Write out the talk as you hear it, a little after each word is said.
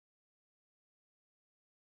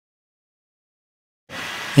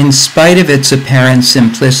In spite of its apparent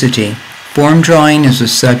simplicity, form drawing is a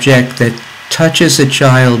subject that touches a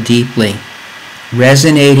child deeply,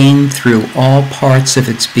 resonating through all parts of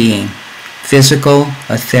its being, physical,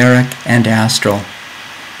 etheric, and astral.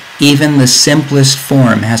 Even the simplest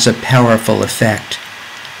form has a powerful effect.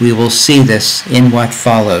 We will see this in what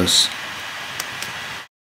follows.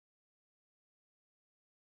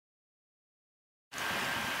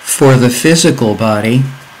 For the physical body,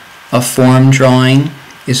 a form drawing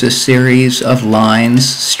is a series of lines,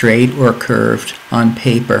 straight or curved, on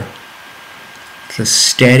paper. The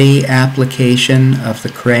steady application of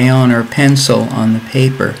the crayon or pencil on the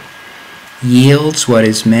paper yields what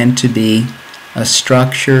is meant to be a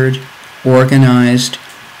structured, organized,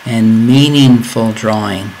 and meaningful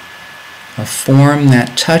drawing, a form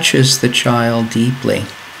that touches the child deeply.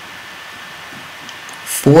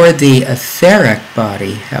 For the etheric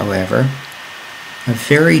body, however, a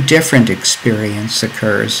very different experience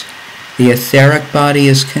occurs. The etheric body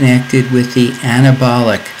is connected with the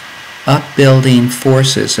anabolic, upbuilding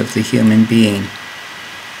forces of the human being.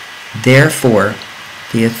 Therefore,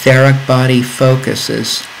 the etheric body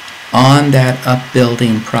focuses on that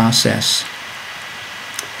upbuilding process,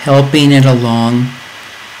 helping it along,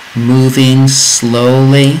 moving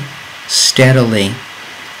slowly, steadily,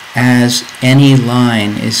 as any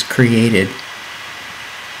line is created.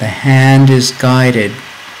 The hand is guided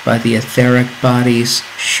by the etheric body's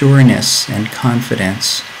sureness and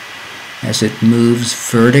confidence as it moves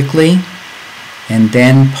vertically and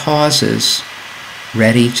then pauses,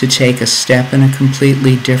 ready to take a step in a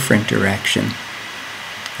completely different direction.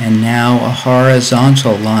 And now a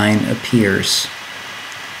horizontal line appears.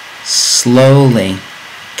 Slowly,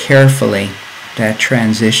 carefully, that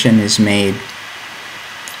transition is made.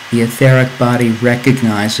 The etheric body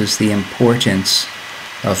recognizes the importance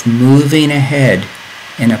of moving ahead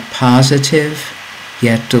in a positive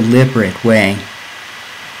yet deliberate way.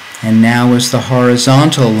 And now as the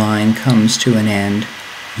horizontal line comes to an end,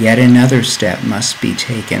 yet another step must be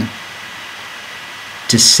taken.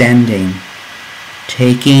 Descending,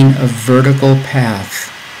 taking a vertical path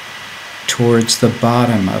towards the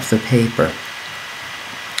bottom of the paper.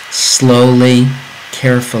 Slowly,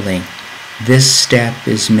 carefully, this step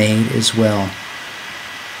is made as well,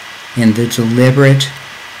 in the deliberate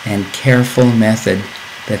and careful method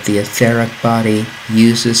that the etheric body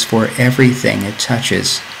uses for everything it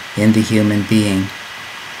touches in the human being.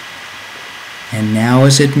 And now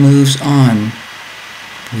as it moves on,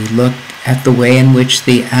 we look at the way in which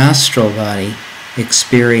the astral body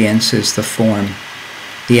experiences the form.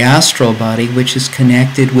 The astral body, which is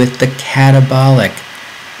connected with the catabolic,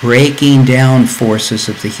 breaking down forces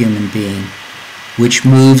of the human being, which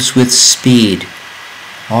moves with speed,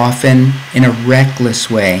 often in a reckless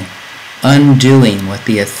way, undoing what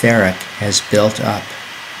the etheric has built up.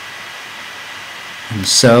 And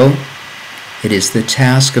so, it is the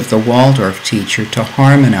task of the Waldorf teacher to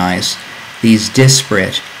harmonize these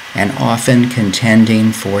disparate and often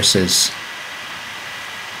contending forces.